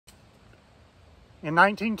In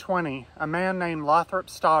 1920, a man named Lothrop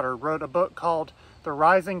Stoddard wrote a book called The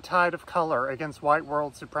Rising Tide of Color Against White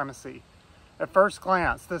World Supremacy. At first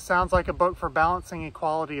glance, this sounds like a book for balancing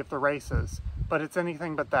equality of the races, but it's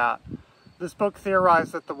anything but that. This book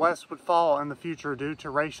theorized that the West would fall in the future due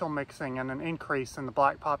to racial mixing and an increase in the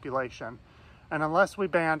black population, and unless we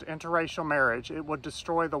banned interracial marriage, it would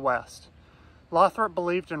destroy the West. Lothrop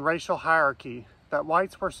believed in racial hierarchy, that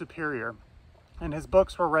whites were superior, and his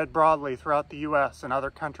books were read broadly throughout the U.S. and other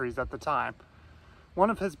countries at the time. One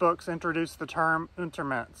of his books introduced the term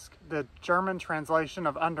Untermensch, the German translation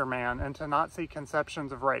of underman, into Nazi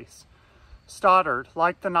conceptions of race. Stoddard,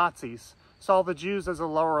 like the Nazis, saw the Jews as a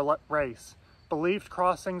lower race, believed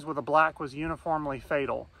crossings with a black was uniformly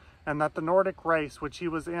fatal, and that the Nordic race which he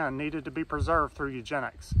was in needed to be preserved through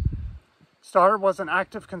eugenics. Stoddard was an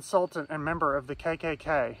active consultant and member of the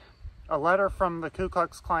KKK. A letter from the Ku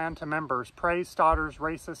Klux Klan to members praised Stoddard's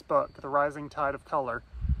racist book, The Rising Tide of Color.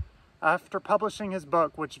 After publishing his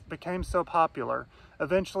book, which became so popular,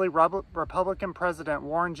 eventually Republican President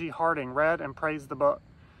Warren G. Harding read and praised the book.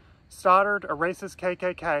 Stoddard, a racist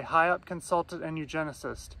KKK high-up consultant and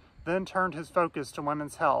eugenicist, then turned his focus to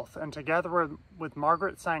women's health, and together with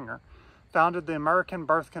Margaret Sanger, founded the American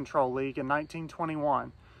Birth Control League in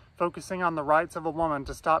 1921, focusing on the rights of a woman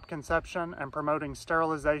to stop conception and promoting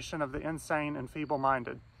sterilization of the insane and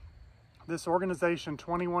feeble-minded. This organization,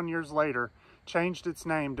 21 years later, changed its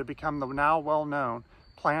name to become the now well-known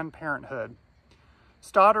Planned Parenthood.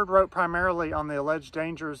 Stoddard wrote primarily on the alleged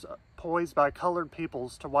dangers posed by colored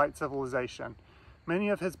peoples to white civilization. Many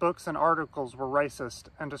of his books and articles were racist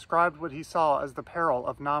and described what he saw as the peril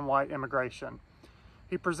of non-white immigration.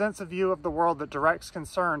 He presents a view of the world that directs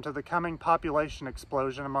concern to the coming population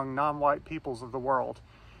explosion among non-white peoples of the world,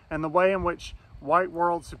 and the way in which white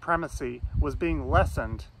world supremacy was being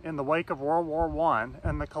lessened in the wake of World War I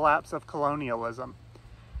and the collapse of colonialism.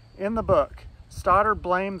 In the book, Stoddard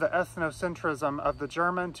blamed the ethnocentrism of the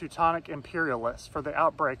German Teutonic imperialists for the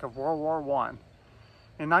outbreak of World War I.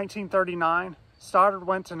 In 1939, Stoddard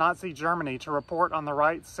went to Nazi Germany to report on the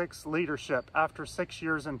Right Sixth leadership after 6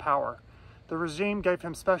 years in power. The regime gave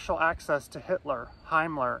him special access to Hitler,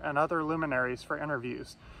 Himmler, and other luminaries for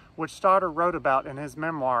interviews, which Stoddard wrote about in his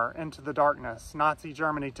memoir, Into the Darkness, Nazi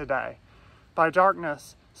Germany Today. By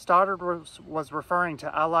darkness, Stoddard was referring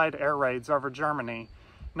to Allied air raids over Germany,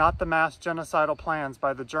 not the mass genocidal plans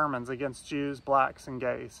by the Germans against Jews, blacks, and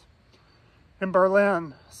gays. In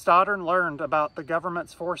Berlin, Stoddard learned about the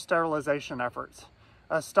government's forced sterilization efforts.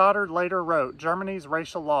 As Stoddard later wrote, Germany's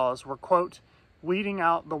racial laws were, quote, weeding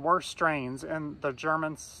out the worst strains in the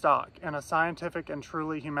German stock in a scientific and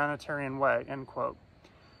truly humanitarian way, end quote.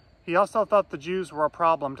 He also thought the Jews were a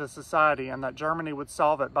problem to society and that Germany would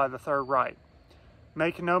solve it by the Third Reich.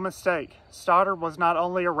 Make no mistake, Stoddard was not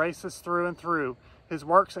only a racist through and through, his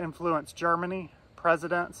works influenced Germany,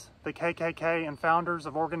 presidents, the KKK, and founders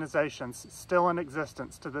of organizations still in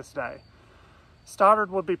existence to this day. Stoddard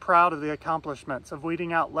would be proud of the accomplishments of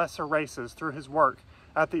weeding out lesser races through his work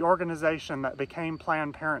at the organization that became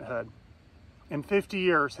Planned Parenthood. In 50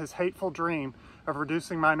 years, his hateful dream of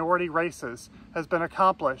reducing minority races has been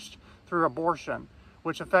accomplished through abortion,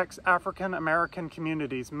 which affects African American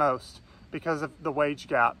communities most because of the wage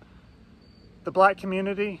gap. The black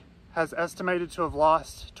community has estimated to have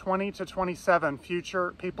lost 20 to 27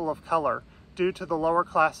 future people of color due to the lower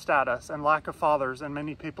class status and lack of fathers in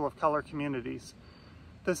many people of color communities.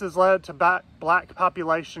 This has led to black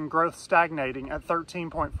population growth stagnating at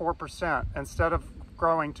 13.4% instead of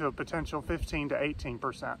growing to a potential 15 to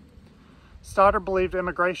 18%. Stoddard believed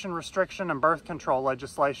immigration restriction and birth control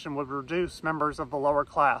legislation would reduce members of the lower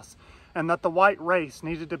class, and that the white race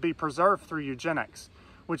needed to be preserved through eugenics,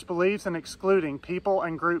 which believes in excluding people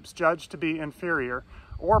and groups judged to be inferior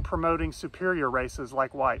or promoting superior races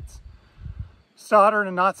like whites. Stoddard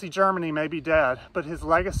in Nazi Germany may be dead, but his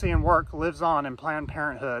legacy and work lives on in Planned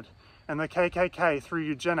Parenthood and the KKK through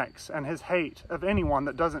eugenics and his hate of anyone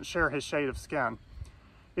that doesn't share his shade of skin.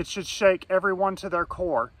 It should shake everyone to their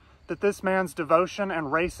core that this man's devotion and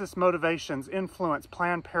racist motivations influence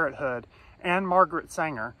Planned Parenthood and Margaret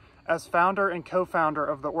Sanger as founder and co-founder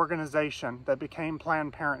of the organization that became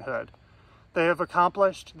Planned Parenthood. They have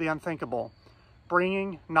accomplished the unthinkable,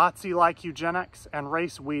 bringing Nazi-like eugenics and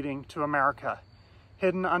race weeding to America,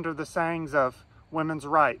 hidden under the sayings of women's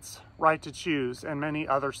rights, right to choose, and many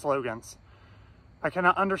other slogans. I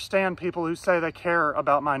cannot understand people who say they care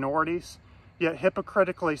about minorities, yet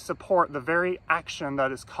hypocritically support the very action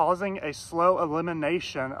that is causing a slow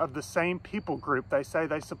elimination of the same people group they say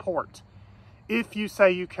they support. If you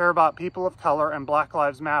say you care about people of color and Black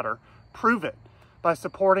Lives Matter, prove it by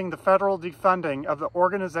supporting the federal defunding of the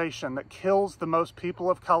organization that kills the most people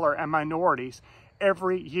of color and minorities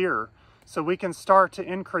every year, so we can start to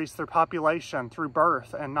increase their population through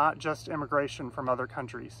birth and not just immigration from other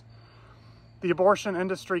countries. The abortion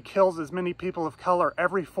industry kills as many people of color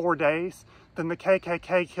every 4 days than the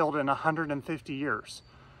KKK killed in 150 years.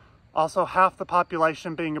 Also, half the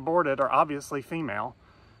population being aborted are obviously female.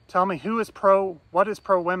 Tell me, what is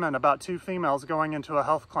pro-women about 2 females going into a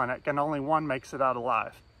health clinic and only one makes it out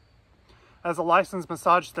alive? As a licensed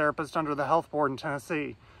massage therapist under the Health Board in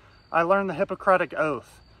Tennessee, I learned the Hippocratic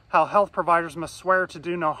Oath, how health providers must swear to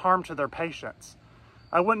do no harm to their patients.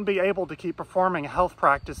 I wouldn't be able to keep performing a health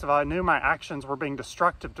practice if I knew my actions were being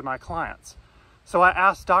destructive to my clients. So I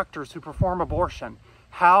asked doctors who perform abortion,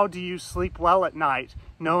 how do you sleep well at night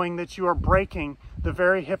knowing that you are breaking the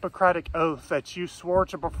very Hippocratic Oath that you swore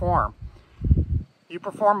to perform? You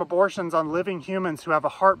perform abortions on living humans who have a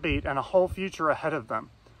heartbeat and a whole future ahead of them.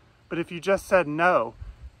 But if you just said no,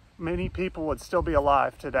 many people would still be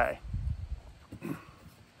alive today.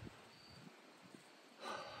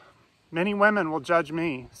 Many women will judge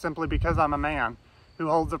me simply because I'm a man who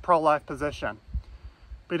holds a pro-life position.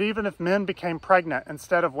 But even if men became pregnant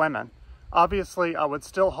instead of women, obviously I would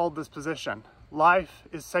still hold this position. Life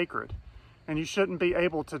is sacred, and you shouldn't be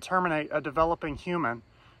able to terminate a developing human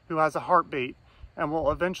who has a heartbeat and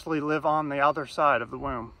will eventually live on the other side of the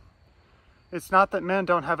womb. It's not that men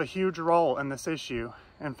don't have a huge role in this issue.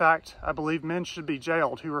 In fact, I believe men should be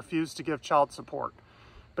jailed who refuse to give child support.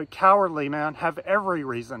 But cowardly men have every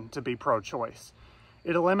reason to be pro-choice.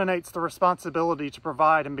 It eliminates the responsibility to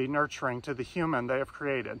provide and be nurturing to the human they have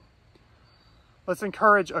created. Let's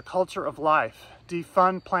encourage a culture of life,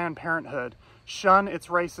 defund Planned Parenthood, shun its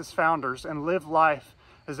racist founders, and live life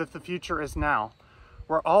as if the future is now,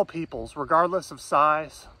 where all peoples, regardless of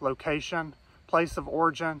size, location, place of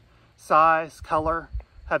origin, size, color,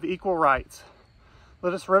 have equal rights.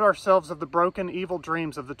 Let us rid ourselves of the broken, evil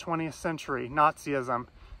dreams of the 20th century, Nazism,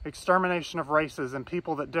 extermination of races and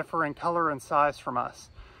people that differ in color and size from us.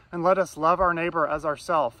 And let us love our neighbor as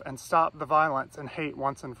ourselves and stop the violence and hate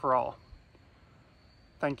once and for all.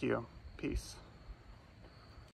 Thank you. Peace.